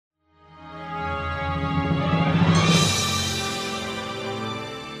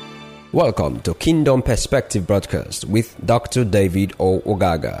Welcome to Kingdom Perspective Broadcast with Dr. David O.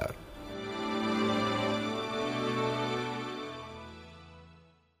 Ogaga.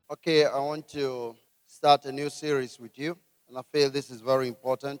 Okay, I want to start a new series with you, and I feel this is very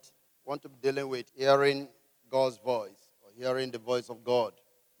important. I want to be dealing with hearing God's voice, or hearing the voice of God,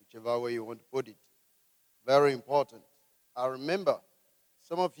 whichever way you want to put it. Very important. I remember,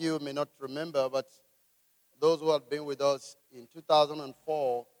 some of you may not remember, but those who have been with us in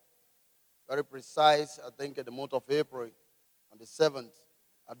 2004, very precise, I think in the month of April, on the 7th,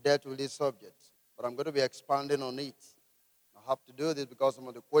 I dealt with this subject. But I'm going to be expanding on it. I have to do this because some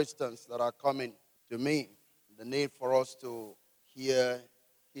of the questions that are coming to me, the need for us to hear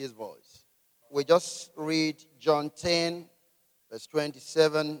his voice. We just read John 10, verse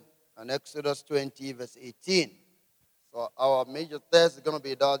 27, and Exodus 20, verse 18. So our major text is going to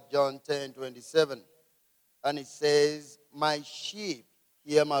be that John 10, 27. And it says, "My sheep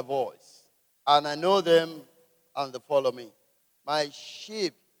hear my voice, and I know them, and they follow me." My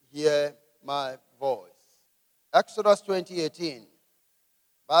sheep hear my voice. Exodus 20:18.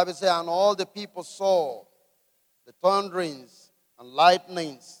 Bible says, "And all the people saw the thunderings and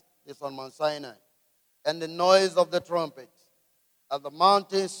lightnings," this on Mount Sinai, "and the noise of the trumpet, and the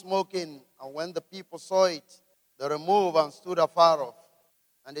mountain smoking. And when the people saw it, they removed and stood afar off.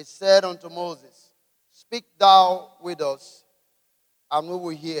 And they said unto Moses, Speak thou with us, and we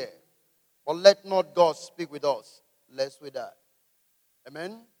will hear. But let not God speak with us, lest we die."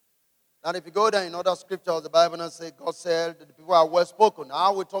 Amen? Now, if you go down in other scriptures, the Bible does say, God said, the people are well spoken. I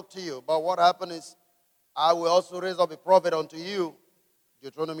will talk to you. But what happened is, I will also raise up a prophet unto you,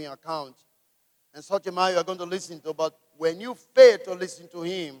 Deuteronomy account. And such a man you are going to listen to. But when you fail to listen to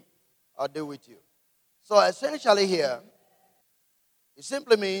him, I'll deal with you. So essentially here, it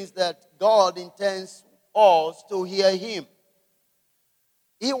simply means that God intends us to hear him.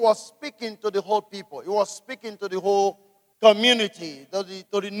 He was speaking to the whole people. He was speaking to the whole community, to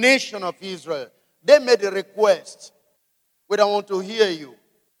the nation of Israel. They made a request. We don't want to hear you.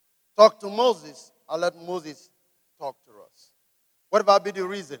 Talk to Moses. I'll let Moses talk to us. Whatever be the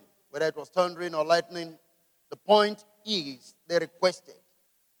reason, whether it was thundering or lightning, the point is they requested.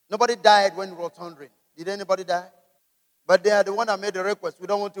 Nobody died when it was thundering. Did anybody die? But they are the one that made the request. We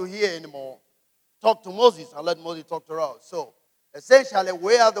don't want to hear anymore. Talk to Moses and let Moses talk to us. So, essentially,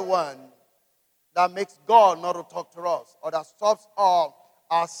 we are the one that makes God not to talk to us, or that stops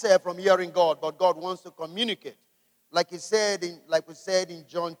ourselves from hearing God. But God wants to communicate. Like we said in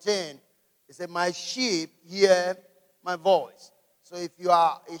John 10, he said, "My sheep hear my voice." So if you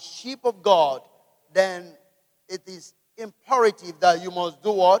are a sheep of God, then it is imperative that you must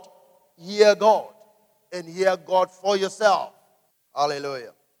do what? Hear God. And hear God for yourself.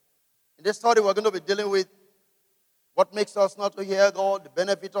 Hallelujah. In this study, we're going to be dealing with what makes us not to hear God, the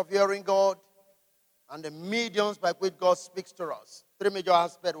benefit of hearing God, and the mediums by which God speaks to us. Three major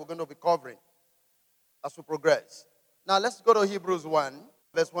aspects we're going to be covering as we progress. Now, let's go to Hebrews 1,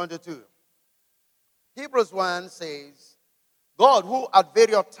 verse 1 to 2. Hebrews 1 says, "God, who at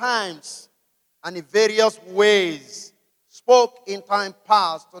various times and in various ways spoke in time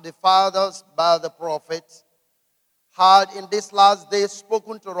past to the fathers by the prophets, had in this last day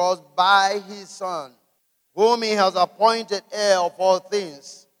spoken to us by his Son, whom he has appointed heir of all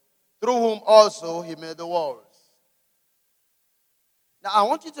things, through whom also he made the worlds." Now, I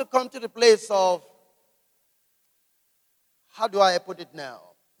want you to come to the place of, how do I put it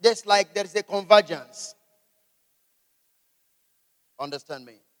now? Just like there is a convergence. Understand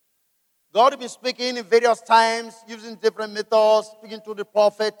me? God has been speaking in various times, using different methods, speaking to the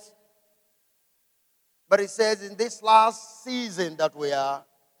prophet. But he says in this last season that we are,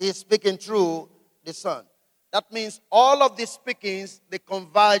 he is speaking through the Son. That means all of these speakings, they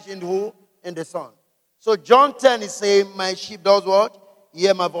converge in who? In the Son. So John 10 is saying, "My sheep does what?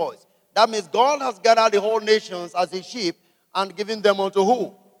 Hear my voice." That means God has gathered the whole nations as a sheep and given them unto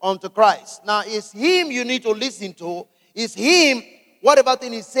who? Unto Christ. Now, it's him you need to listen to. It's him. Whatever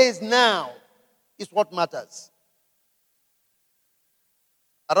thing he says now is what matters.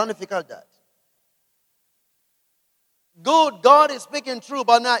 I don't know if you got that. Good, God is speaking true,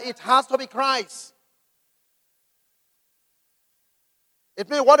 but now it has to be Christ. It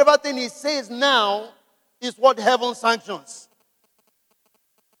means whatever thing he says now is what heaven sanctions.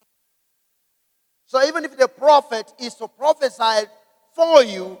 So even if the prophet is to prophesy for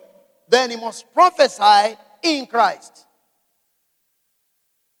you, then he must prophesy in Christ.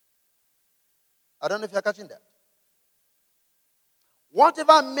 I don't know if you're catching that.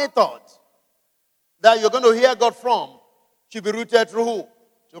 Whatever method that you're going to hear God from should be rooted through who?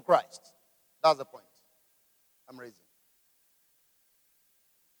 Through Christ. That's the point I'm raising.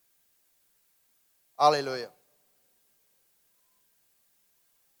 Hallelujah.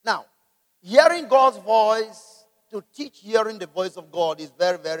 Now, hearing God's voice, to teach hearing the voice of God is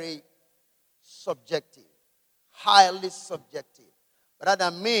very, very subjective, highly subjective. But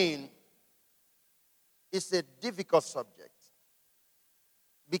that means it's a difficult subject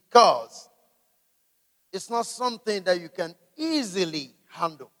because it's not something that you can easily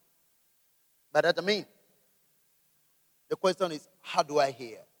handle. But that means the question is, how do I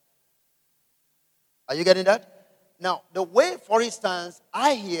hear? Are you getting that? Now, the way, for instance,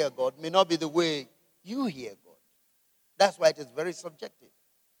 I hear God may not be the way you hear God. That's why it is very subjective.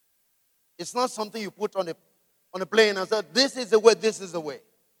 It's not something you put on a plane and say, this is the way, this is the way.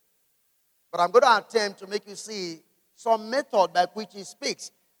 But I'm going to attempt to make you see some method by which he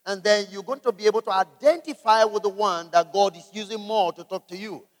speaks. And then you're going to be able to identify with the one that God is using more to talk to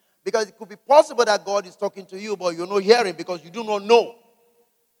you. Because it could be possible that God is talking to you, but you're not hearing because you do not know.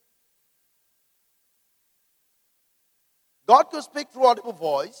 God could speak through audible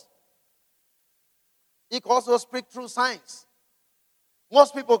voice. He could also speak through signs.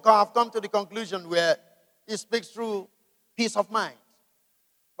 Most people have come to the conclusion where he speaks through peace of mind.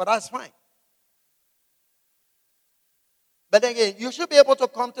 But that's fine. But again, you should be able to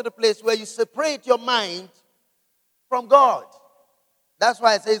come to the place where you separate your mind from God. That's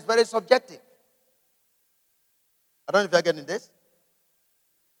why I say it's very subjective. I don't know if you're getting this.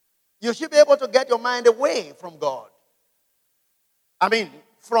 You should be able to get your mind away from God. I mean,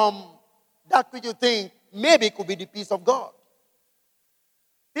 from that which you think maybe could be the peace of God.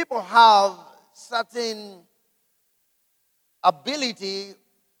 People have certain ability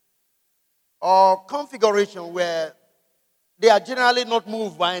or configuration where they are generally not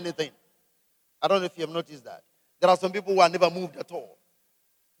moved by anything. I don't know if you have noticed that. There are some people who are never moved at all.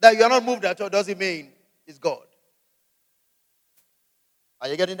 That you are not moved at all doesn't mean it's God. Are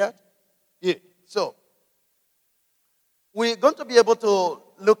you getting that? Yeah. So, we're going to be able to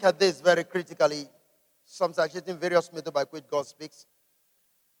look at this very critically. Some suggesting various methods by which God speaks.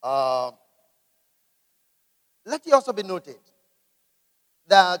 Let it also be noted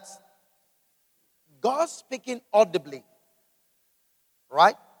that God speaking audibly,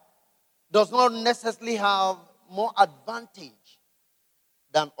 right, does not necessarily have more advantage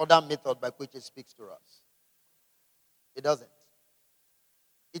than other methods by which he speaks to us. It doesn't.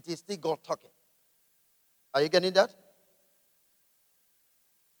 It is still God talking. Are you getting that?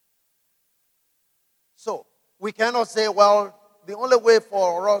 So, we cannot say, well, the only way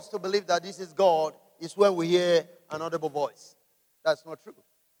for us to believe that this is God is when we hear an audible voice. That's not true.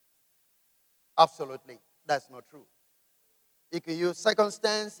 Absolutely, that's not true. You can use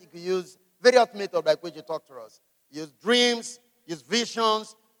circumstance, you can use various methods by which you talk to us. Use dreams, use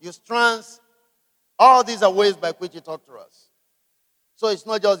visions, use trance. All these are ways by which you talk to us. So it's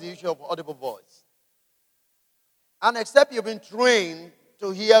not just the issue of audible voice. And except you've been trained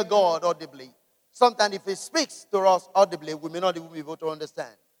to hear God audibly, sometimes if he speaks to us audibly, we may not even be able to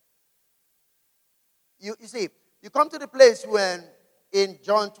understand. You see, you come to the place when in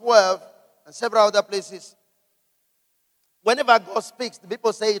John 12 and several other places, whenever God speaks, the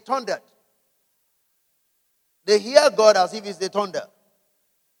people say he thundered. They hear God as if it's the thunder.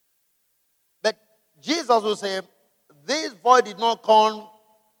 But Jesus will say, this voice did not come,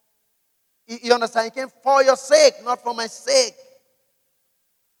 you understand, it came for your sake, not for my sake.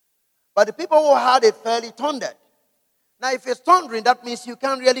 But the people who heard it felt it thundered. Now, if it's thundering, that means you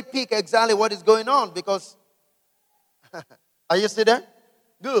can't really pick exactly what is going on because, are you still there?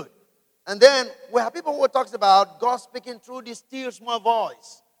 Good. And then we have people who talks about God speaking through this still small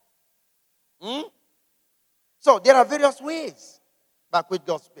voice. So there are various ways by which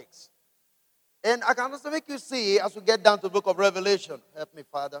God speaks. And I can also make you see, as we get down to the book of Revelation, help me,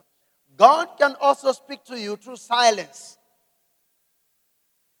 Father, God can also speak to you through silence.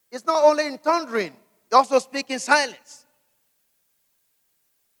 It's not only in thundering, he also speaks in silence.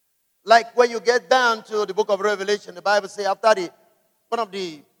 Like when you get down to the book of Revelation, the Bible says after one of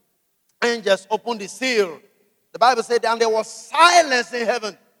the angels opened the seal, the Bible said, and there was silence in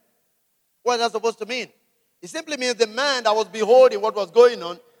heaven. What is that supposed to mean? It simply means the man that was beholding what was going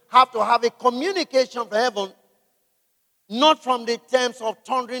on have to have a communication from heaven, not from the terms of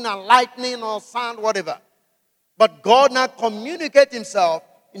thundering and lightning or sound, whatever. But God now communicates himself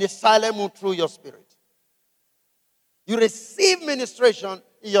in a silent mood through your spirit. You receive ministration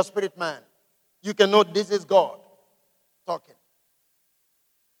in your spirit man. You can know this is God talking.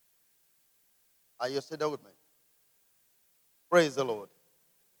 Are you still there with me? Praise the Lord.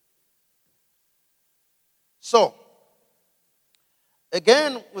 So,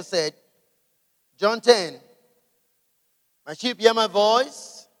 again, we said, John 10, my sheep hear my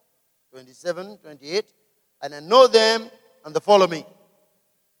voice, 27, 28. And I know them, and they follow me.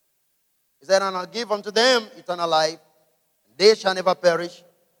 He said, and I'll give unto them eternal life. And they shall never perish,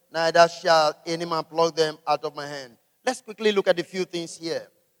 neither shall any man pluck them out of my hand. Let's quickly look at a few things here.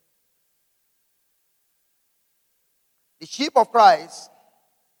 The sheep of Christ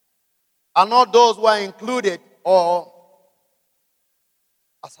are not those who are included, or,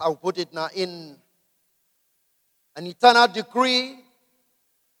 as I will put it now, in an eternal decree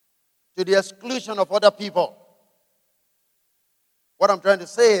to the exclusion of other people. What I'm trying to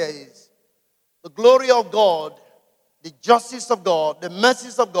say here is the glory of God, the justice of God, the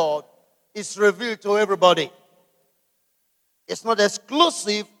mercies of God is revealed to everybody. It's not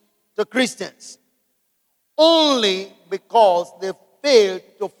exclusive to Christians. Only because they failed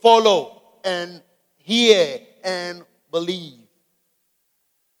to follow and hear and believe.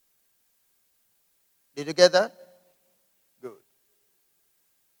 Did you get that? Good.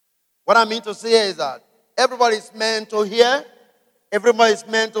 What I mean to say is that everybody is meant to hear, everybody is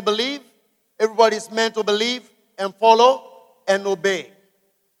meant to believe, everybody is meant to believe and follow and obey.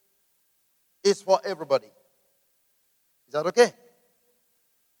 It's for everybody. Is that okay?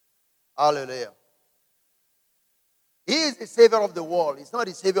 Hallelujah. He is the Savior of the world. He's not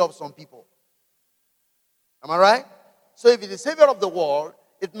the Savior of some people. Am I right? So if he's the Savior of the world,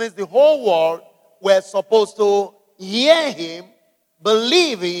 it means the whole world were supposed to hear him,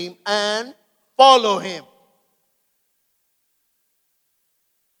 believe him, and follow him.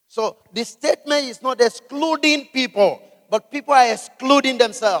 So the statement is not excluding people, but people are excluding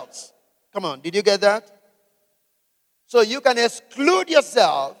themselves. Come on, did you get that? So you can exclude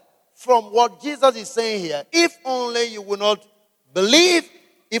yourself from what Jesus is saying here, if only you will not believe,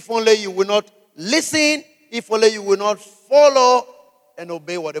 if only you will not listen, if only you will not follow and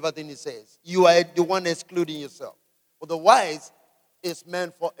obey whatever thing he says. You are the one excluding yourself. Otherwise, it's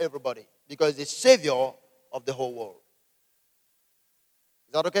meant for everybody because it's the Savior of the whole world.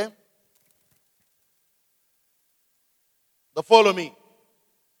 Is that okay? The follow me.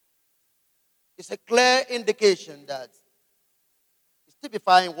 It's a clear indication that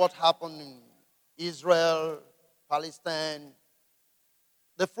typifying what happened in Israel, Palestine.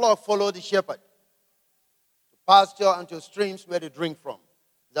 The flock followed the shepherd to pasture and to streams where they drink from.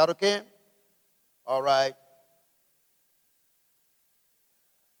 Is that okay? All right.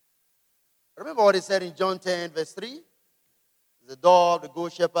 Remember what he said in John 10, verse 3? The door, the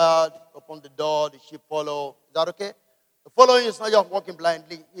good shepherd, upon the door, the sheep follow. Is that okay? The following is not just walking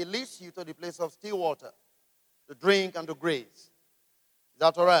blindly. He leads you to the place of still water, to drink and to graze. Is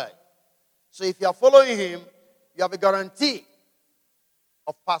that all right? So if you are following him, you have a guarantee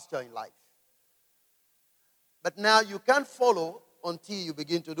of pasture in life. But now you can't follow until you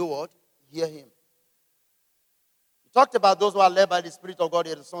begin to do what? Hear him. We talked about those who are led by the Spirit of God,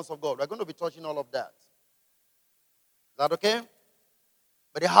 they are the sons of God. We're going to be touching all of that. Is that okay?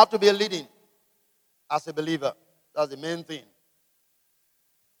 But you have to be a leading as a believer. That's the main thing.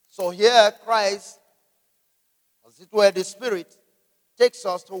 So here Christ, as it were the Spirit, takes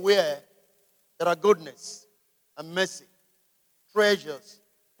us to where there are goodness and mercy, treasures,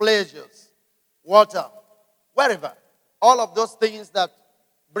 pleasures, water, wherever. All of those things that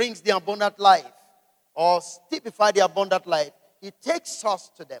brings the abundant life or typify the abundant life, he takes us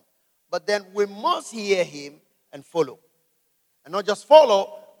to them. But then we must hear him and follow. And not just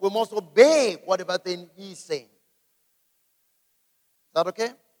follow, we must obey whatever thing he is saying. Is that okay?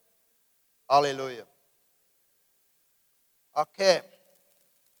 Hallelujah. Okay.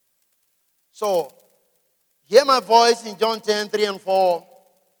 So, hear my voice in John 10, 3 and 4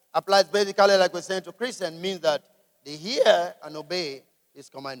 applies basically, like we're saying to Christians, means that they hear and obey his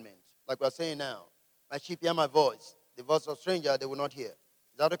commandments. Like we're saying now. My sheep hear my voice. The voice of a stranger they will not hear.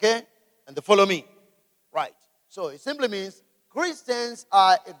 Is that okay? And they follow me. Right. So, it simply means Christians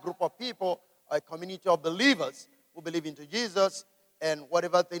are a group of people, or a community of believers who believe into Jesus, and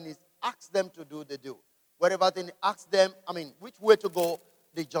whatever thing is asked them to do, they do. Whatever thing asks them, which way to go,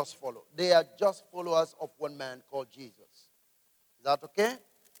 they just follow. They are just followers of one man called Jesus. Is that okay?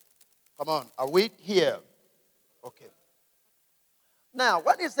 Come on, are we here? Okay. Now,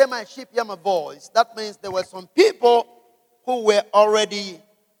 when he said my sheep hear my voice, that means there were some people who were already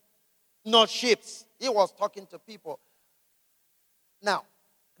not sheep. He was talking to people. Now,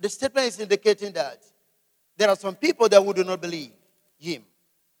 the statement is indicating that there are some people that who do not believe him.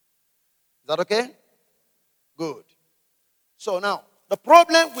 Is that okay? Good. So now, the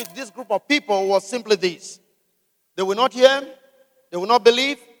problem with this group of people was simply this. They will not hear, they will not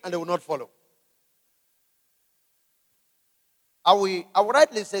believe, and they will not follow. I will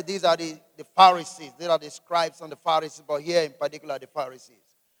rightly say these are the Pharisees. These are the scribes and the Pharisees, but here in particular the Pharisees.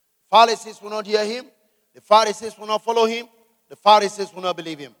 Pharisees will not hear him. The Pharisees will not follow him. The Pharisees will not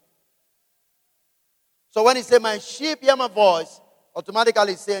believe him. So when he said, my sheep hear my voice,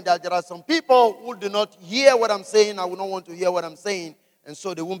 automatically saying that there are some people who do not hear what I'm saying. I will not want to hear what I'm saying. And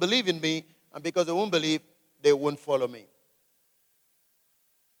so they won't believe in me. And because they won't believe, they won't follow me.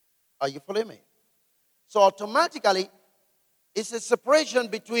 Are you following me? So automatically, it's a separation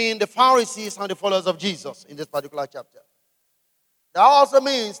between the Pharisees and the followers of Jesus in this particular chapter. That also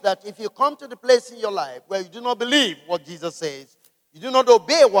means that if you come to the place in your life where you do not believe what Jesus says, you do not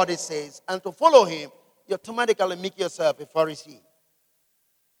obey what he says, and to follow him, you automatically make yourself a Pharisee.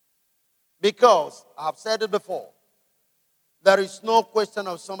 Because, I have said it before, there is no question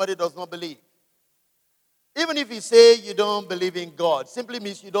of somebody does not believe. Even if you say you don't believe in God, simply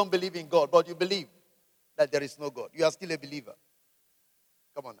means you don't believe in God, but you believe that there is no God. You are still a believer.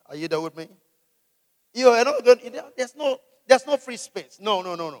 Come on, are you there with me? You are not going, there's no free space. No.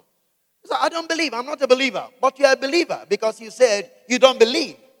 So I don't believe. I'm not a believer. But you are a believer because you said you don't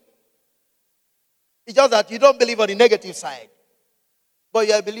believe. It's just that you don't believe on the negative side. But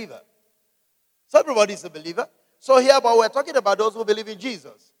you are a believer. So everybody is a believer. So here, but we're talking about those who believe in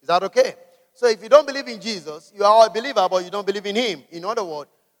Jesus. Is that okay? So if you don't believe in Jesus, you are a believer, but you don't believe in him. In other words,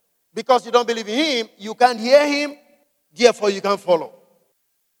 because you don't believe in him, you can't hear him, therefore you can't follow.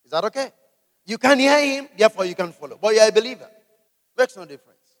 Is that okay? You can't hear him, therefore you can't follow. But you are a believer. Makes no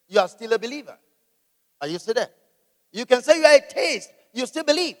difference. You are still a believer. Are you still there? You can say you are a atheist. You still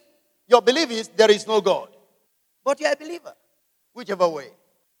believe. Your belief is there is no God. But you are a believer. Whichever way.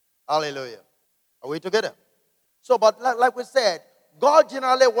 Hallelujah. Are we together? So, but like we said, God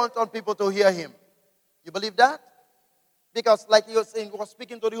generally wants on people to hear him. You believe that? Because like he was saying, he was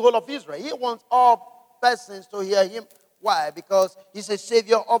speaking to the whole of Israel. He wants all persons to hear him. Why? Because he's a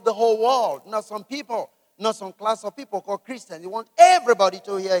savior of the whole world. Not some people, not some class of people called Christians. He wants everybody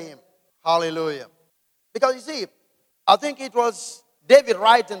to hear him. Hallelujah. Because you see, I think it was David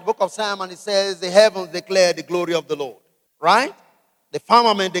writing in the book of Psalms, and it says, the heavens declare the glory of the Lord. Right? The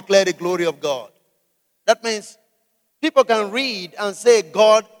firmament declare the glory of God. That means people can read and say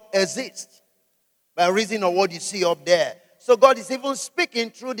God exists by reason of what you see up there. So God is even speaking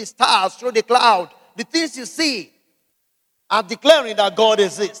through the stars, through the cloud. The things you see are declaring that God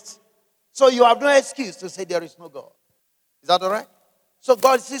exists. So you have no excuse to say there is no God. Is that all right? So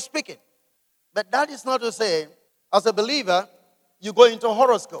God is still speaking. But that is not to say, as a believer, you go into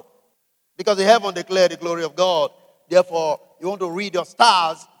horoscope. Because the heaven declare the glory of God. Therefore, you want to read your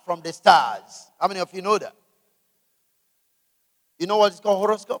stars from the stars. How many of you know that? You know what is called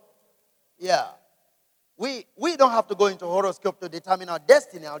horoscope? Yeah. We don't have to go into horoscope to determine our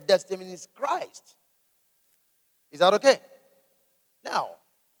destiny. Our destiny is Christ. Is that okay? Now,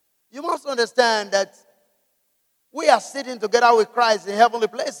 you must understand that we are sitting together with Christ in heavenly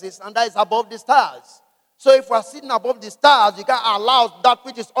places, and that is above the stars. So if we are sitting above the stars, you can't allow that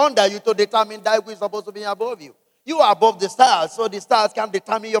which is under you to determine that which is supposed to be above you. You are above the stars, so the stars can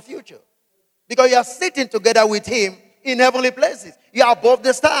determine your future. Because you are sitting together with him in heavenly places. You are above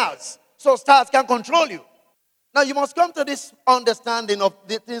the stars, so stars can control you. Now you must come to this understanding of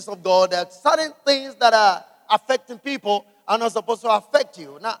the things of God, that certain things that are affecting people are not supposed to affect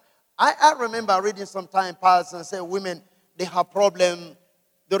you. Now, I remember reading some time past and say women, they have problem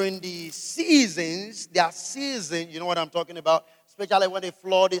during the seasons, their season, you know what I'm talking about, especially when the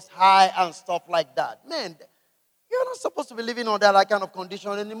flood is high and stuff like that. Man, you're not supposed to be living under that kind of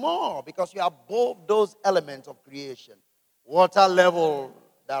condition anymore because you are above those elements of creation. Water level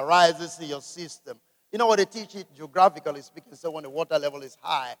that rises in your system. You know what they teach it geographically speaking? So when the water level is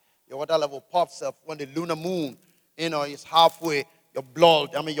high, your water level pops up. When the lunar moon, is halfway, your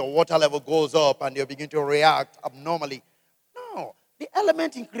water level goes up and you begin to react abnormally. No, the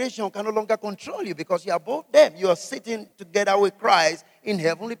element in creation can no longer control you because you're above them. You are sitting together with Christ in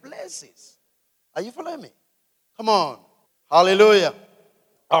heavenly places. Are you following me? Come on. Hallelujah.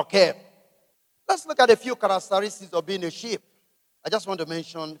 Okay. Let's look at a few characteristics of being a sheep. I just want to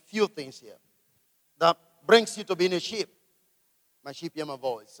mention a few things here that brings you to being a sheep. My sheep hear my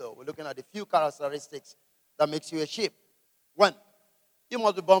voice. So we're looking at a few characteristics that makes you a sheep. One, you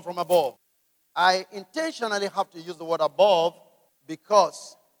must be born from above. I intentionally have to use the word above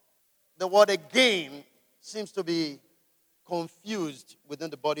because the word again seems to be confused within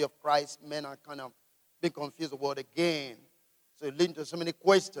the body of Christ. Men are kind of being confused with the word again. So it leads to so many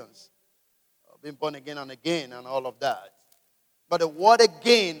questions. Being born again and again and all of that. But the word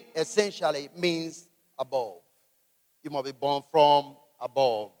again essentially means above. You must be born from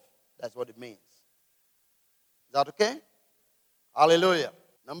above. That's what it means. Is that okay? Hallelujah.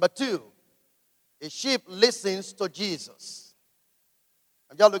 Number two, a sheep listens to Jesus.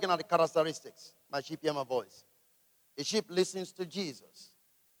 I'm just looking at the characteristics. My sheep hear my voice. A sheep listens to Jesus.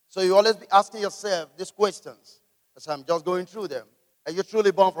 So you always be asking yourself these questions. As I'm just going through them. Are you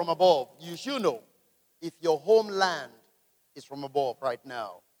truly born from above? You should know if your homeland is from above right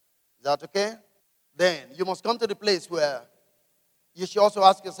now. Is that okay? Then you must come to the place where you should also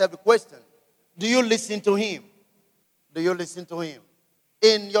ask yourself the question, do you listen to him? Do you listen to him?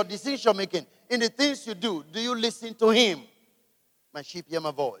 In your decision making, in the things you do you listen to him? My sheep hear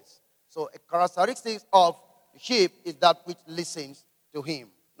my voice. So a characteristic of the sheep is that which listens to him.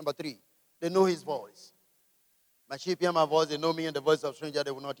 Number 3, they know his voice. My sheep hear my voice, they know me, and the voice of stranger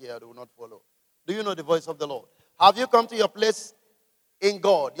they will not hear, they will not follow. Do you know the voice of the Lord? Have you come to your place in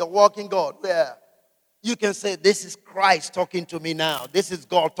God, your walk in God, where you can say, this is Christ talking to me now. This is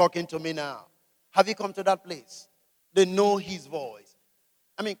God talking to me now. Have you come to that place? They know his voice.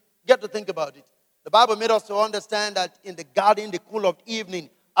 I mean, get to think about it. The Bible made us to understand that in the garden, the cool of evening,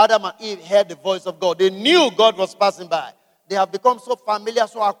 Adam and Eve heard the voice of God. They knew God was passing by. They have become so familiar,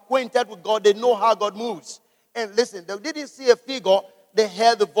 so acquainted with God, they know how God moves. And listen, they didn't see a figure, they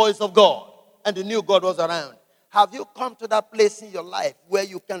heard the voice of God. And they knew God was around. Have you come to that place in your life where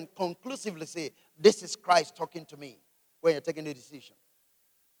you can conclusively say, this is Christ talking to me when you're taking a decision?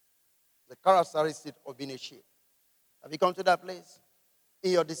 The characteristic of being a sheep. Have you come to that place?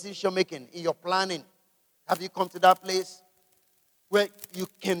 In your decision making, in your planning, have you come to that place where you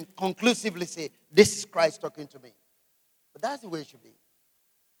can conclusively say, this is Christ talking to me? But that's the way it should be.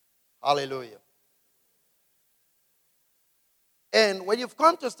 Hallelujah. And when you've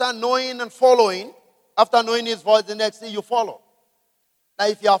come to start knowing and following, after knowing his voice, the next thing you follow. Now,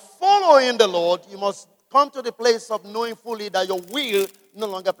 if you are following the Lord, you must come to the place of knowing fully that your will no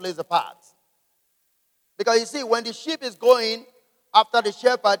longer plays a part. Because you see, when the sheep is going after the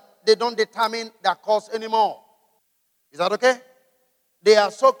shepherd, they don't determine their course anymore. Is that okay? They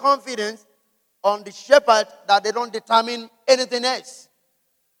are so confident on the shepherd that they don't determine anything else,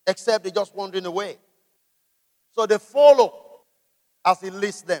 except they're just wandering away. So they follow as he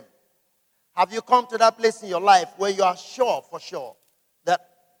leads them. Have you come to that place in your life where you are sure, for sure, that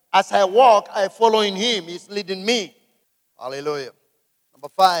as I walk, I follow in him, he's leading me? Hallelujah. Number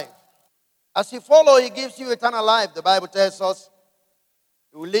 5. As you follow, he gives you eternal life. The Bible tells us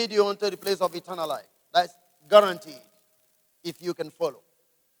he will lead you unto the place of eternal life. That's guaranteed if you can follow.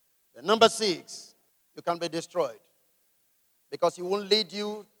 And number 6, you can be destroyed because he won't lead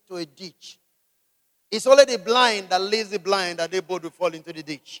you to a ditch. It's only the blind that leads the blind that they both will fall into the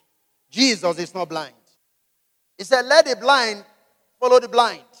ditch. Jesus is not blind. He said, let the blind follow the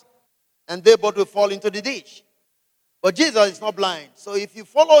blind, and they both will fall into the ditch. But Jesus is not blind. So if you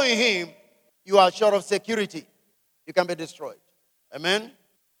follow him, you are sure of security. You can be destroyed. Amen?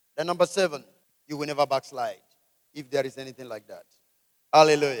 Then number 7, you will never backslide, if there is anything like that.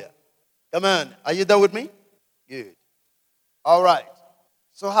 Hallelujah. Come on. Are you there with me? Good. All right.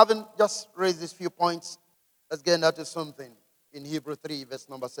 So having just raised these few points, let's get into something in Hebrews 3, verse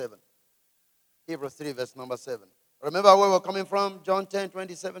number 7. Hebrews 3, verse number 7. Remember where we're coming from? John 10,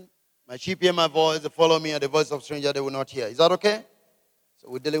 27. My sheep hear my voice, they follow me, and the voice of stranger they will not hear. Is that okay? So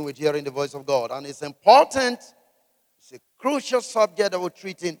we're dealing with hearing the voice of God. And it's important, it's a crucial subject that we're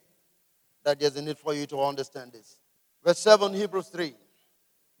treating, that there's a need for you to understand this. Verse 7, Hebrews 3.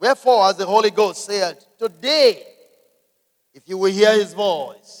 Wherefore, as the Holy Ghost said, today, if you will hear his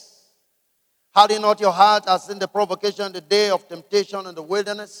voice, harden not your heart as in the provocation, the day of temptation in the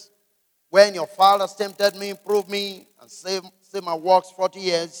wilderness, when your fathers tempted me, proved me, and saved my works 40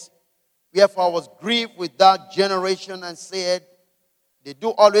 years. Wherefore I was grieved with that generation and said, they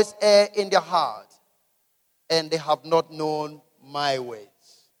do always err in their heart, and they have not known my ways.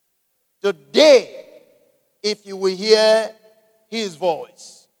 Today, if you will hear his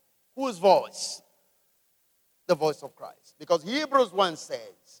voice. Whose voice? The voice of Christ. Because Hebrews 1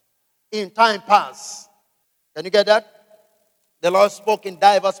 says, in time past, can you get that? The Lord spoke in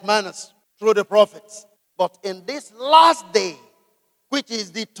diverse manners through the prophets. But in this last day, which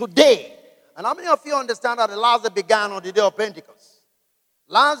is the today, and how many of you understand that the last day began on the day of Pentecost?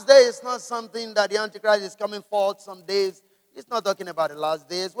 Last day is not something that the Antichrist is coming forth some days. It's not talking about the last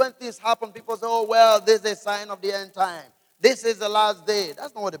days. When things happen, people say, oh, well, this is a sign of the end time. This is the last day.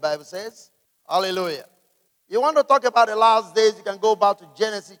 That's not what the Bible says. Hallelujah. You want to talk about the last days, you can go back to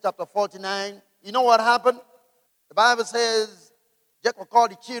Genesis chapter 49. You know what happened? The Bible says, Jacob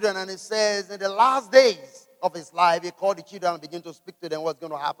called the children, and it says, in the last days of his life, he called the children and began to speak to them what's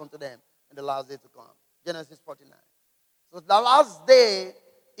going to happen to them in the last days to come. Genesis 49. So the last day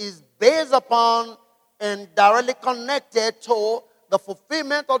is based upon and directly connected to the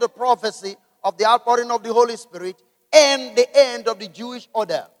fulfillment of the prophecy of the outpouring of the Holy Spirit and the end of the Jewish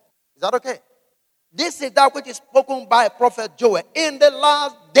order. Is that okay? This is that which is spoken by Prophet Joel. In the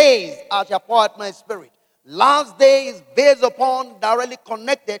last days, I shall pour out my spirit. Last days based upon, directly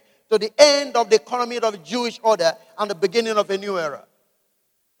connected to the end of the economy of the Jewish order and the beginning of a new era.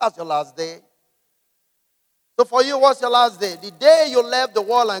 That's your last day. So for you, what's your last day? The day you left the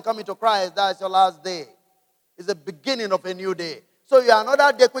world and come into Christ, that's your last day. It's the beginning of a new day. So you have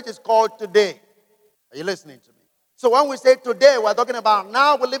another day which is called today. Are you listening to me? So when we say today, we're talking about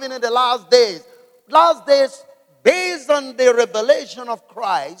now we're living in the last days. Last days based on the revelation of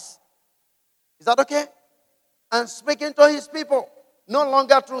Christ. Is that okay? And speaking to his people. No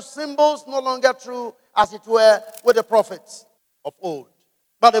longer through symbols, no longer through, as it were, with the prophets of old.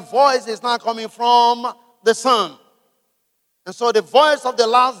 But the voice is now coming from the Son. And so the voice of the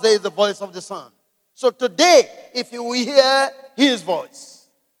last day is the voice of the Son. So today, if you will hear his voice.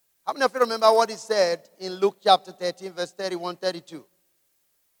 How many of you remember what he said in Luke chapter 13, verse 31, 32?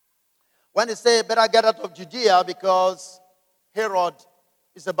 When he said, better get out of Judea because Herod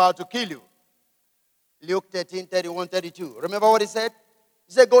is about to kill you. Luke 13, 31, 32. Remember what he said?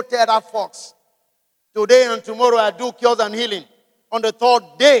 He said, go tear that fox. Today and tomorrow I do cures and healing. On the third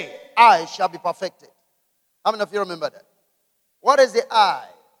day, I shall be perfected. How many of you remember that? What is the I?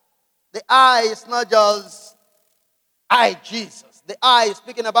 The I is not just I, Jesus. The I is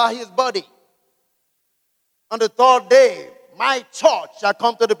speaking about his body. On the third day, my church shall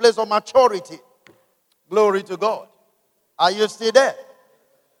come to the place of maturity. Glory to God. Are you still there?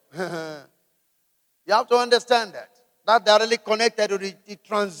 You have to understand that. That directly connected to the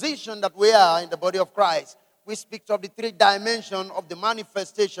transition that we are in the body of Christ. We speak of the three dimensions of the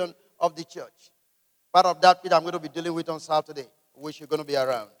manifestation of the church. Part of that I'm going to be dealing with on Saturday. I wish you're going to be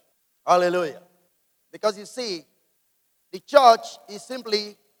around. Hallelujah. Because you see, the church is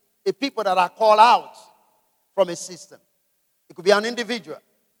simply a people that are called out from a system. It could be an individual.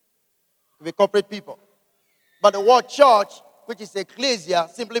 It could be corporate people. But the word church, which is ecclesia,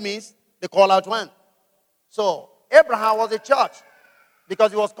 simply means the call out one. So, Abraham was a church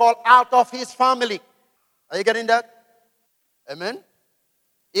because he was called out of his family. Are you getting that? Amen?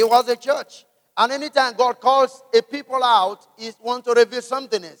 He was a church. And anytime God calls a people out, he wants to reveal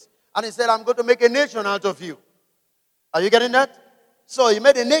something else. And he said, I'm going to make a nation out of you. Are you getting that? So he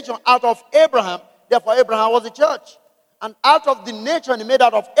made a nation out of Abraham. Therefore, Abraham was a church. And out of the nation he made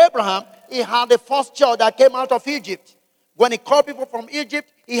out of Abraham, he had the first church that came out of Egypt. When he called people from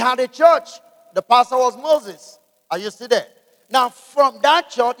Egypt, he had a church. The pastor was Moses. Are you still there? Now, from that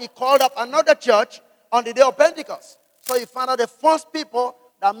church, he called up another church on the day of Pentecost. So he found out the first people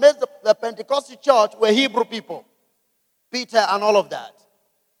that made the Pentecostal church were Hebrew people. Peter and all of that.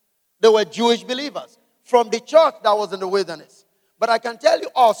 They were Jewish believers from the church that was in the wilderness. But I can tell you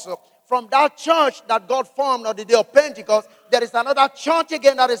also, from that church that God formed on the day of Pentecost, there is another church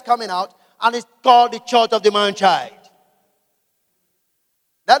again that is coming out, and it's called the Church of the Man-Child.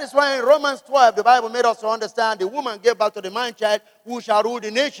 That is why in Romans 12, the Bible made us to understand the woman gave birth to the man-child who shall rule the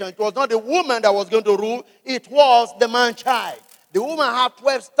nation. It was not the woman that was going to rule, it was the man-child. The woman had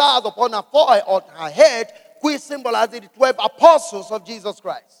 12 stars upon her forehead, on her head, which symbolized the 12 apostles of Jesus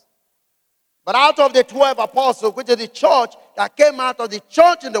Christ. But out of the 12 apostles, which is the church that came out of the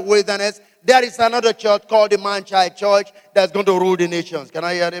church in the wilderness, there is another church called the man-child church that's going to rule the nations. Can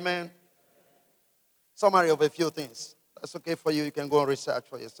I hear amen? Summary of a few things. That's okay for you. You can go and research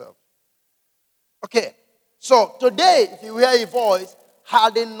for yourself. Okay. So today, if you hear a voice,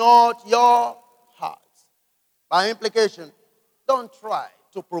 harden not your hearts. By implication, don't try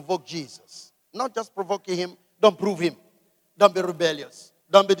to provoke Jesus. Not just provoking him, don't prove him. Don't be rebellious.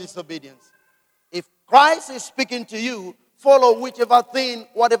 Don't be disobedient. If Christ is speaking to you, follow whatever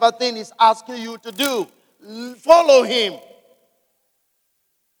thing is asking you to do. Follow him.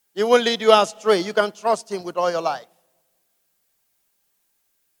 He won't lead you astray. You can trust him with all your life.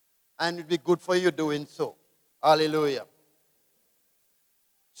 And it will be good for you doing so. Hallelujah.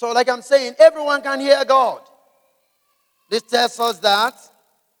 So like I'm saying, everyone can hear God. This tells us that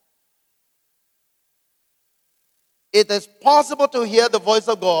it is possible to hear the voice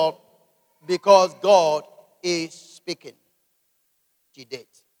of God because God is speaking. Today.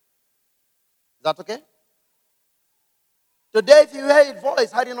 Is that okay? Today, if you hear his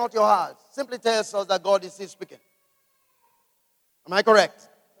voice, harden not your heart. Simply tells us that God is still speaking. Am I correct?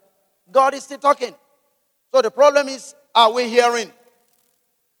 God is still talking. So the problem is, are we hearing?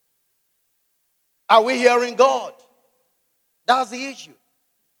 Are we hearing God? That's the issue.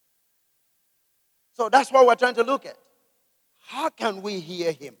 So that's what we're trying to look at. How can we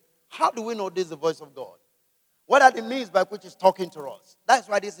hear him? How do we know this is the voice of God? What are the means by which he's talking to us? That's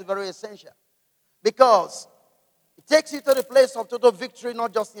why this is very essential. Because It takes you to the place of total victory,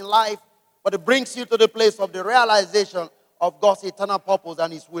 not just in life, but it brings you to the place of the realization of God's eternal purpose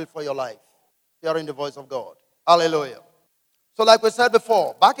and His will for your life. Hearing the voice of God. Hallelujah. So like we said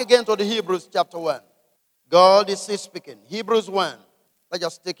before, back again to the Hebrews chapter 1. God is still speaking. Hebrews 1. Let's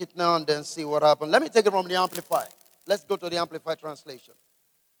just take it now and then see what happens. Let me take it from the Amplified. Let's go to the Amplified translation.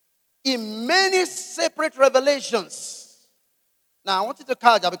 In many separate revelations. Now I want you to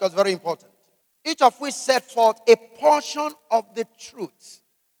catch that because it's very important. Each of which set forth a portion of the truth.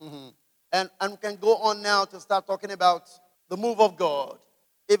 Mm-hmm. And we can go on now to start talking about the move of God,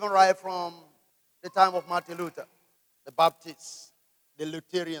 even right from the time of Martin Luther, the Baptists, the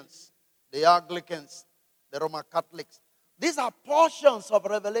Lutherans, the Anglicans, the Roman Catholics. These are portions of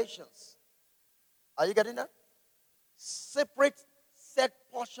revelations. Are you getting that? Separate set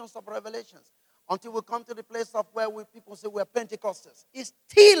portions of revelations. Until we come to the place of where people say we're Pentecostals. It's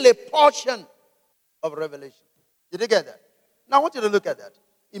still a portion of revelation. Did you get that? Now I want you to look at that.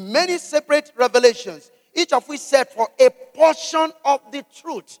 In many separate revelations, each of which set for a portion of the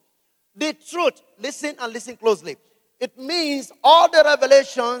truth. The truth, listen and listen closely. It means all the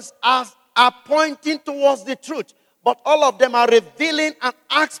revelations are pointing towards the truth, but all of them are revealing an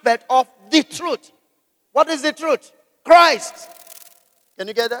aspect of the truth. What is the truth? Christ. Can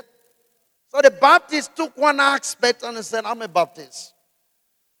you get that? So the Baptist took one aspect and he said, I'm a Baptist.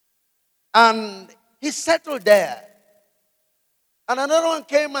 And he settled there. And another one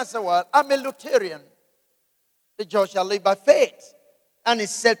came and said, well, I'm a Lutheran. The just shall live by faith. And he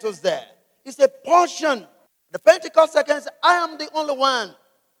settles there. It's a portion. The Pentecostal can say, I am the only one.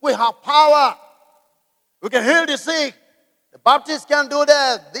 We have power. We can heal the sick. The Baptists can do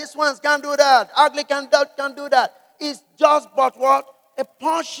that. These ones can do that. Anglican can do that. It's just but what? A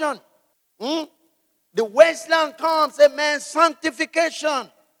portion. The Westland comes, amen, sanctification.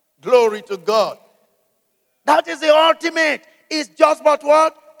 Glory to God. That is the ultimate. It's just but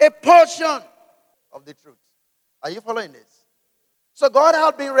what? A portion of the truth. Are you following this? So God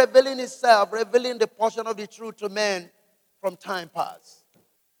has been revealing Himself, revealing the portion of the truth to men from time past.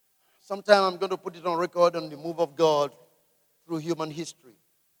 Sometime I'm going to put it on record on the move of God through human history.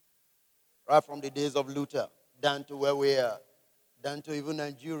 Right from the days of Luther, down to where we are, down to even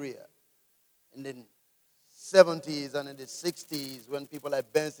Nigeria. In the 70s and in the 60s, when people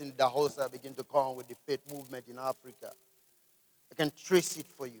like Benson Dahosa begin to come with the faith movement in Africa. I can trace it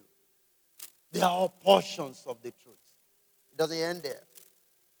for you. They are all portions of the truth. It doesn't end there.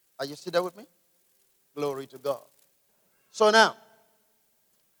 Are you still there with me? Glory to God. So now,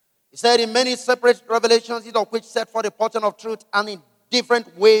 he said in many separate revelations, each of which set for the portion of truth, and in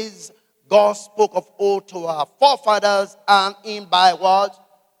different ways God spoke of old to our forefathers and in by what?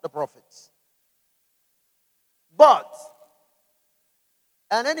 The prophets. But,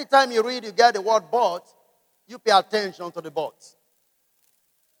 and anytime you read, you get the word but, you pay attention to the but.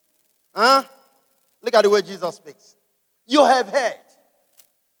 Huh? Look at the way Jesus speaks. You have heard,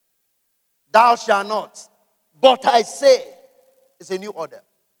 thou shalt not, but I say, it's a new order.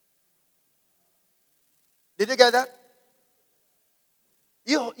 Did you get that?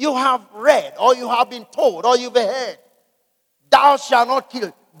 You have read, or you have been told, or you've heard, thou shalt not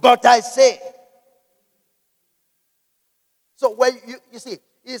kill, but I say. So when you see,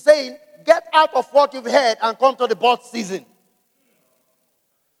 he's saying, get out of what you've heard and come to the but season.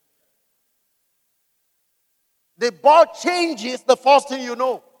 The but changes the first thing you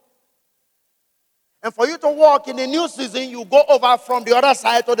know. And for you to walk in the new season, you go over from the other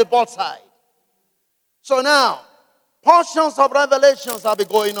side to the but side. So now, portions of revelations have been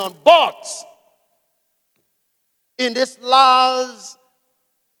going on. But in this last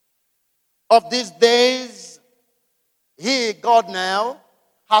of these days, He, God now,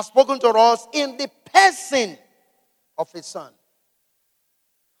 has spoken to us in the person of His Son.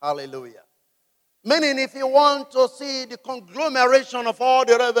 Hallelujah. Meaning, if you want to see the conglomeration of all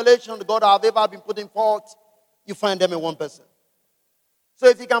the revelations God has ever been putting forth, you find them in one person. So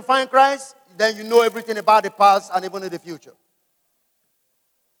if you can find Christ, then you know everything about the past and even in the future.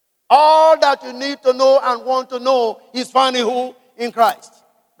 All that you need to know and want to know is found in who? In Christ.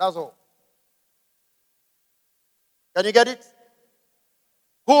 That's all. Can you get it?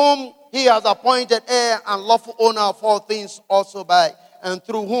 Whom He has appointed heir and lawful owner of all things also by and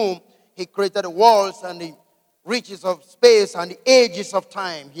through whom He created the worlds and the reaches of space and the ages of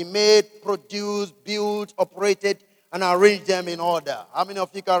time. He made, produced, built, operated, and arranged them in order. How many of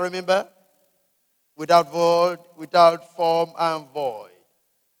you can remember? Without void, without form and void.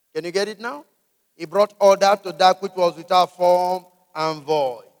 Can you get it now? He brought order to that which was without form and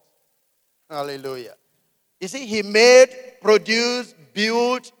void. Hallelujah. You see, He made, produced,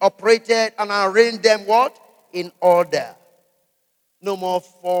 built, operated, and arranged them what? in order. No more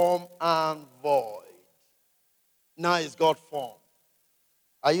form and void. Now is God form.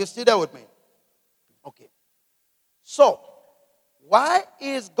 Are you still there with me? Okay. So, why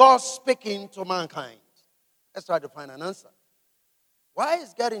is God speaking to mankind? Let's try to find an answer. Why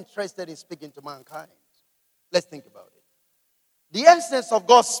is God interested in speaking to mankind? Let's think about it. The essence of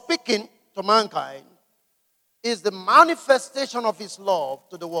God speaking to mankind is the manifestation of his love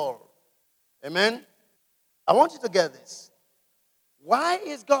to the world. Amen? I want you to get this. Why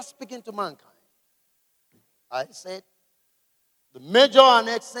is God speaking to mankind? I said, the major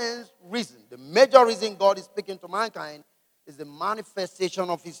reason God is speaking to mankind is the manifestation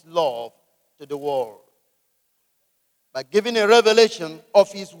of his love to the world. By giving a revelation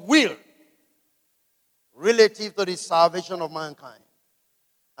of his will relative to the salvation of mankind.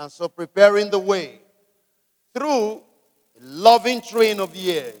 And so preparing the way through a loving train of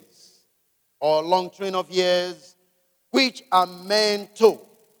years, or long train of years, which are meant to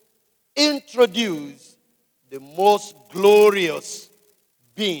introduce the most glorious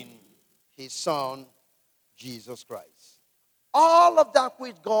being, his Son, Jesus Christ. All of that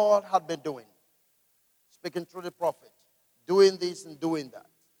which God had been doing, speaking through the prophet, doing this and doing that,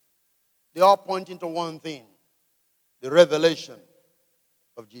 they are pointing to one thing, the revelation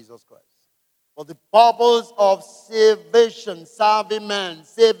of Jesus Christ. For the purpose of saving man,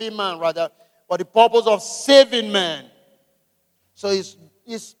 for the purpose of saving man. So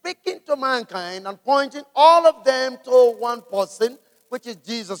he's speaking to mankind and pointing all of them to one person, which is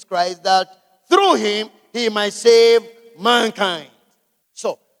Jesus Christ, that through him he might save mankind.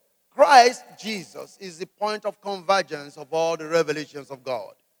 So, Christ Jesus is the point of convergence of all the revelations of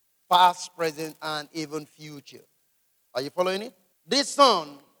God, past, present, and even future. Are you following it? This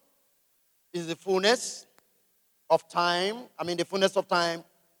Son is the fullness of time. The fullness of time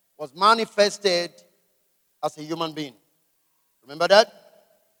was manifested as a human being. Remember that?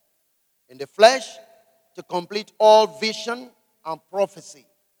 In the flesh, to complete all vision and prophecy.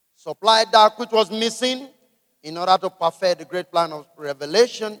 Supplied that which was missing in order to perfect the great plan of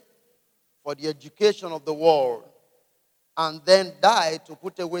revelation for the education of the world. And then died to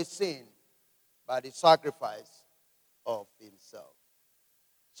put away sin by the sacrifice of himself.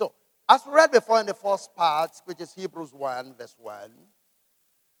 So, as we read before in the first part, which is Hebrews 1, verse 1,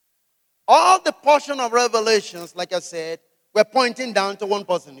 all the portion of Revelations, like I said, we're pointing down to one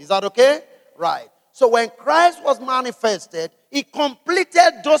person. Is that okay? Right. So when Christ was manifested, he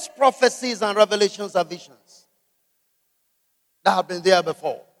completed those prophecies and revelations and visions that had been there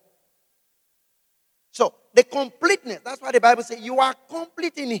before. So the completeness, that's why the Bible says you are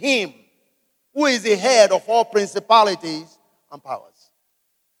complete in him who is the head of all principalities and powers.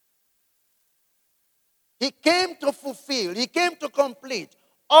 He came to fulfill, he came to complete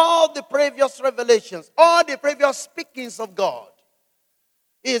all the previous revelations, all the previous speakings of God.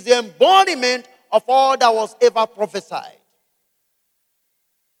 He is the embodiment of all that was ever prophesied.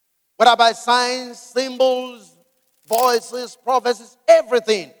 Whether by signs, symbols, voices, prophecies,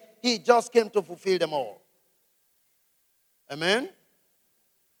 everything. He just came to fulfill them all. Amen?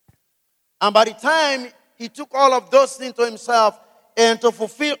 And by the time he took all of those things to himself and to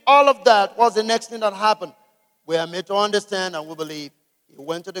fulfill all of that, was the next thing that happened. We are made to understand and we believe he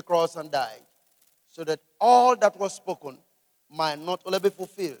went to the cross and died so that all that was spoken might not only be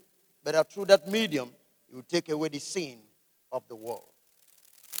fulfilled, but that through that medium, he would take away the sin of the world.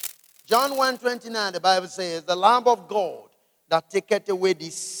 John 1:29, the Bible says, the Lamb of God that taketh away the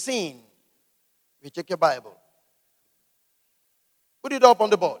sin. We check your Bible. Put it up on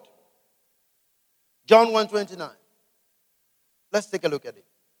the board. John 1:29. Let's take a look at it.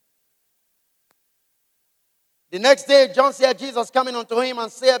 The next day, John said, Jesus coming unto him and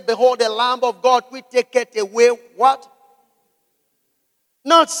said, behold, the Lamb of God which taketh away what?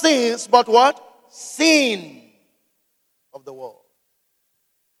 Not sins, but what? Sin of the world.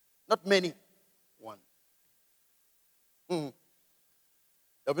 Not many. One. There'll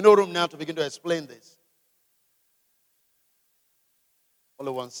be no room now to begin to explain this.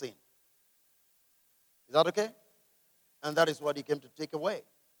 Only one sin. Is that okay? And that is what he came to take away.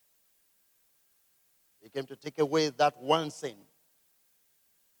 He came to take away that one sin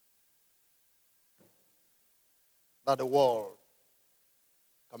that the world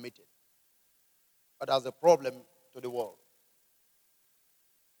committed. But as a problem to the world.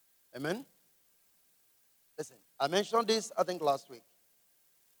 Amen? Listen, I mentioned this, I think, last week.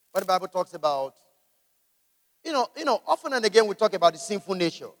 When the Bible talks about, often and again we talk about the sinful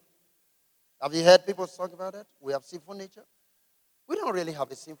nature. Have you heard people talk about that? We have sinful nature. We don't really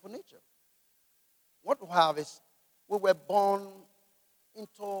have a sinful nature. What we have is we were born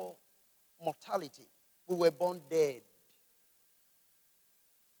into mortality. We were born dead.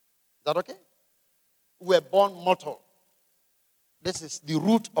 Is that okay? We were born mortal. This is the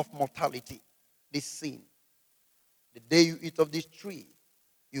root of mortality, this sin. The day you eat of this tree,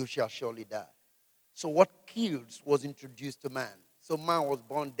 you shall surely die. So what kills was introduced to man. So man was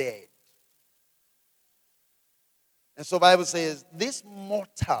born dead. And so the Bible says, this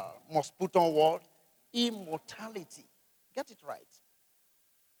mortal must put on what? Immortality. Get it right.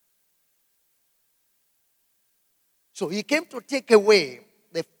 So he came to take away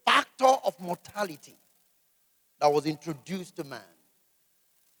the factor of mortality that was introduced to man.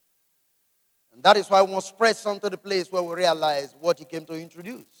 And that is why we must press on to the place where we realize what he came to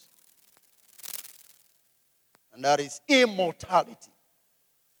introduce. And that is immortality.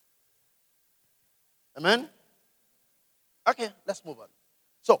 Amen? Okay, let's move on.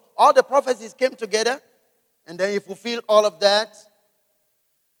 So, all the prophecies came together, and then he fulfilled all of that.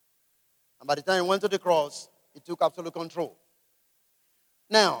 And by the time he went to the cross, he took absolute control.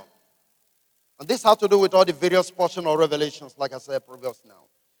 Now, and this has to do with all the various portions of Revelations, like I said previous now.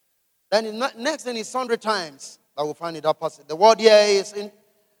 Then next in his sundry times, that we'll find in that passage. The word here is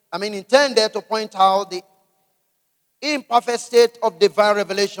intended to point out the imperfect state of divine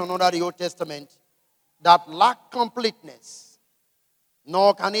revelation under the Old Testament that lack completeness,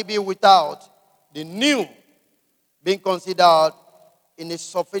 nor can it be without the new being considered in a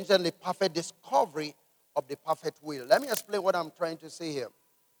sufficiently perfect discovery of the perfect will. Let me explain what I'm trying to say here.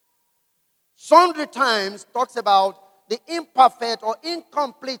 Sundry times talks about the imperfect or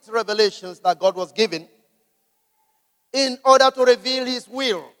incomplete revelations that God was given in order to reveal his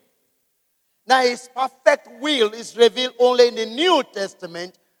will. Now his perfect will is revealed only in the New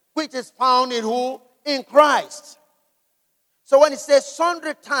Testament, which is found in who? In Christ. So when it says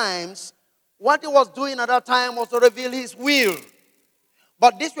sundry times, what he was doing at that time was to reveal his will.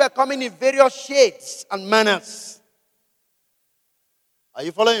 But these were coming in various shades and manners. Are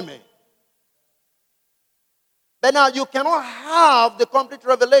you following me? But now you cannot have the complete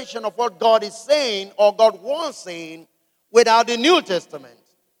revelation of what God is saying or God was saying without the New Testament.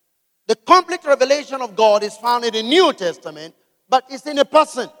 The complete revelation of God is found in the New Testament, but it's in a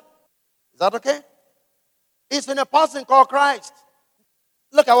person. Is that okay? It's in a person called Christ.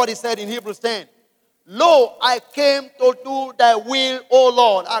 Look at what he said in Hebrews 10. Lo, I came to do thy will, O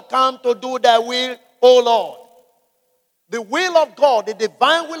Lord. I come to do thy will, O Lord. The will of God, the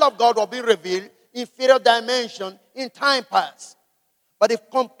divine will of God will be revealed in inferior dimension in time past. But the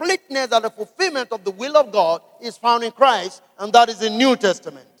completeness and the fulfillment of the will of God is found in Christ, and that is the New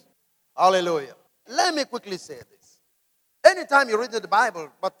Testament. Hallelujah. Let me quickly say this. Anytime you read the Bible,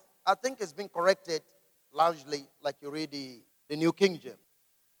 but I think it's been corrected largely like you read the New King James.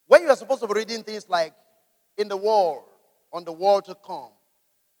 When you are supposed to be reading things like in the world, on the world to come,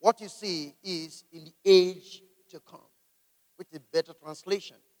 what you see is in the age to come, which is a better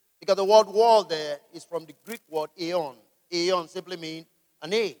translation. Because the word world there is from the Greek word aeon. Aeon simply means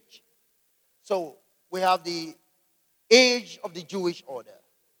an age. So we have the age of the Jewish order.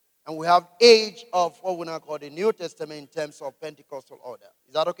 And we have age of what we now call the New Testament in terms of Pentecostal order.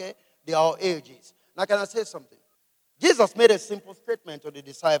 Is that okay? They are all ages. Now can I say something? Jesus made a simple statement to the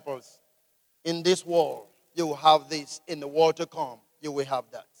disciples. In this world, you will have this. In the world to come, you will have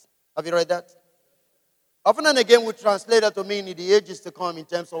that. Have you read that? Often and again, we translate that to mean in the ages to come in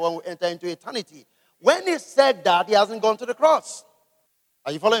terms of when we enter into eternity. When he said that, he hasn't gone to the cross.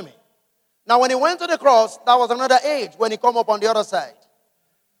 Are you following me? Now, when he went to the cross, that was another age when he came up on the other side.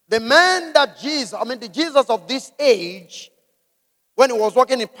 The man that the Jesus of this age, when he was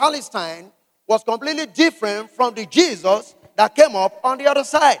walking in Palestine, was completely different from the Jesus that came up on the other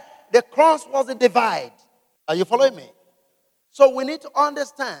side. The cross was a divide. Are you following me? So we need to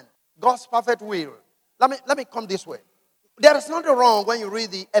understand God's perfect will. Let me come this way. There is nothing wrong when you read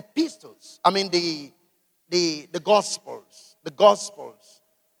the epistles. The Gospels. The Gospels.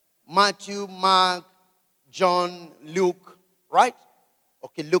 Matthew, Mark, John, Luke. Right?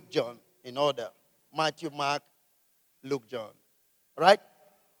 Okay, Luke, John, in order. Matthew, Mark, Luke, John. Right?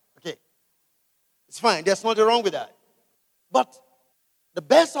 Okay. It's fine. There's nothing wrong with that. But the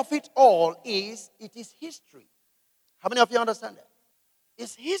best of it all is, it is history. How many of you understand that?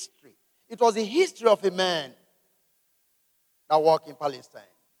 It's history. It was the history of a man that walked in Palestine.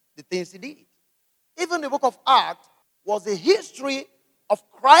 The things he did. Even the book of Acts was a history of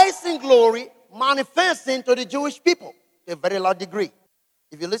Christ in glory manifesting to the Jewish people to a very large degree.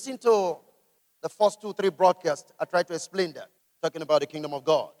 If you listen to the first 2-3 broadcasts, I try to explain that, talking about the kingdom of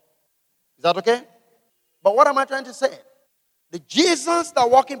God. Is that okay? But what am I trying to say? The Jesus that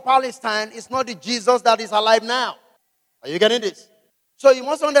walked in Palestine is not the Jesus that is alive now. Are you getting this? So you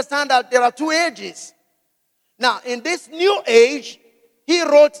must understand that there are two ages. Now, in this new age, he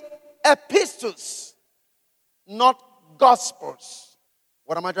wrote epistles, not gospels.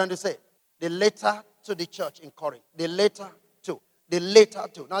 What am I trying to say? The letter to the church in Corinth. The letter to. The letter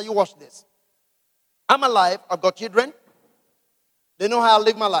to. Now you watch this. I'm alive. I've got children. They know how I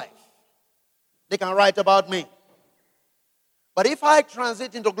live my life. They can write about me. But if I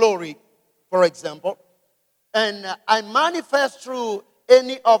transit into glory, for example, and I manifest through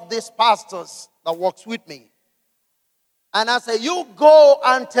any of these pastors that works with me, and I say, you go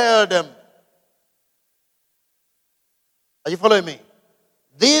and tell them. Are you following me?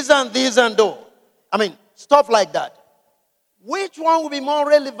 These and those. I mean, stuff like that. Which one will be more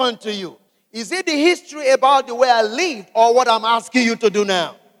relevant to you? Is it the history about the way I lived or what I'm asking you to do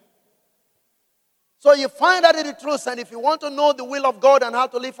now? So you find out in the truth, and if you want to know the will of God and how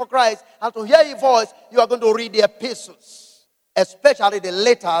to live for Christ, how to hear His voice, you are going to read the epistles, especially the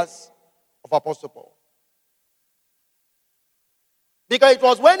letters of Apostle Paul. Because it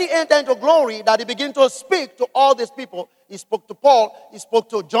was when he entered into glory that he began to speak to all these people. He spoke to Paul, he spoke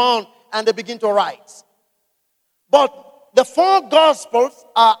to John, and they begin to write. But the four Gospels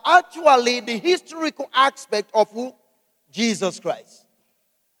are actually the historical aspect of who? Jesus Christ.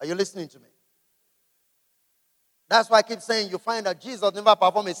 Are you listening to me? That's why I keep saying you find that Jesus never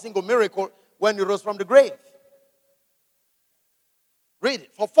performed a single miracle when he rose from the grave. Read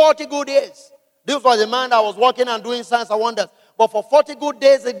it. For 40 good years. This was a man that was working and doing signs and wonders. But for 40 good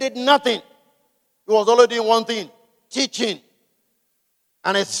days, he did nothing. He was only doing one thing. Teaching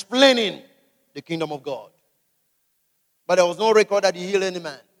and explaining the kingdom of God. But there was no record that he healed any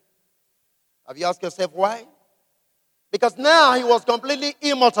man. Have you asked yourself why? Because now he was completely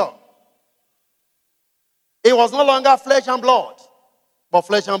immortal. He was no longer flesh and blood, but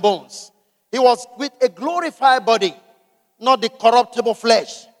flesh and bones. He was with a glorified body, not the corruptible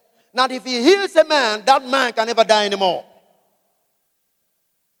flesh. Now, if he heals a man, that man can never die anymore.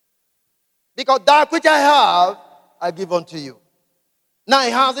 Because that which I have, I give unto you. Now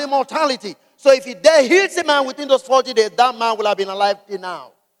he has immortality. So if he there heals a man within those 40 days, that man will have been alive till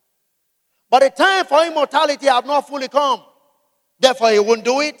now. But the time for immortality have not fully come. Therefore, he won't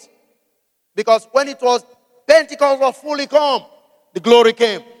do it. Because when it was Pentecost was fully come, the glory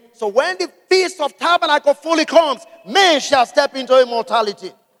came. So when the Feast of Tabernacle fully comes, men shall step into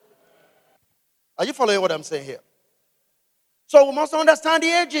immortality. Are you following what I'm saying here? So we must understand the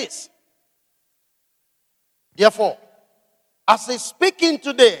ages. Therefore, as he's speaking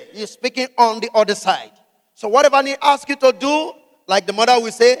today, he's speaking on the other side. So whatever he asks you to do, like the mother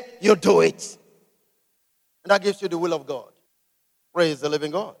will say, you do it. And that gives you the will of God. Praise the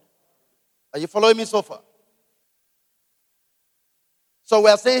living God. Are you following me so far? So we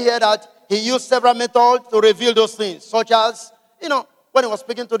are saying here that he used several methods to reveal those things, such as, when he was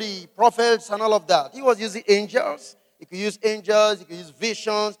speaking to the prophets and all of that, he was using angels. He could use angels, he could use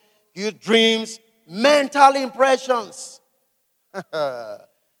visions, he could use dreams, mental impressions. And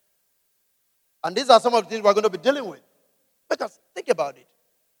these are some of the things we're going to be dealing with. Because think about it.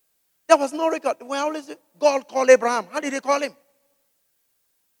 There was no record. God called Abraham. How did he call him?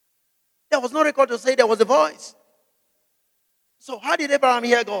 There was no record to say there was a voice. So how did Abraham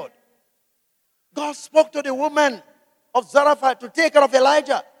hear God? God spoke to the woman of Zarephath to take care of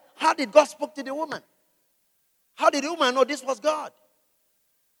Elijah. How did God speak to the woman? How did the woman know this was God?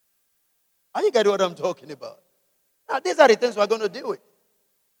 Are you getting what I'm talking about? Now, these are the things we're going to deal with.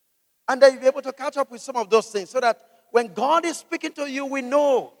 And then you'll be able to catch up with some of those things so that when God is speaking to you, we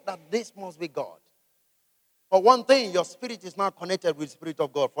know that this must be God. For one thing, your spirit is now connected with the Spirit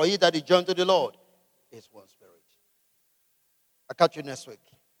of God. For he that is joined to the Lord is one spirit. I'll catch you next week.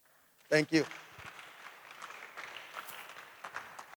 Thank you.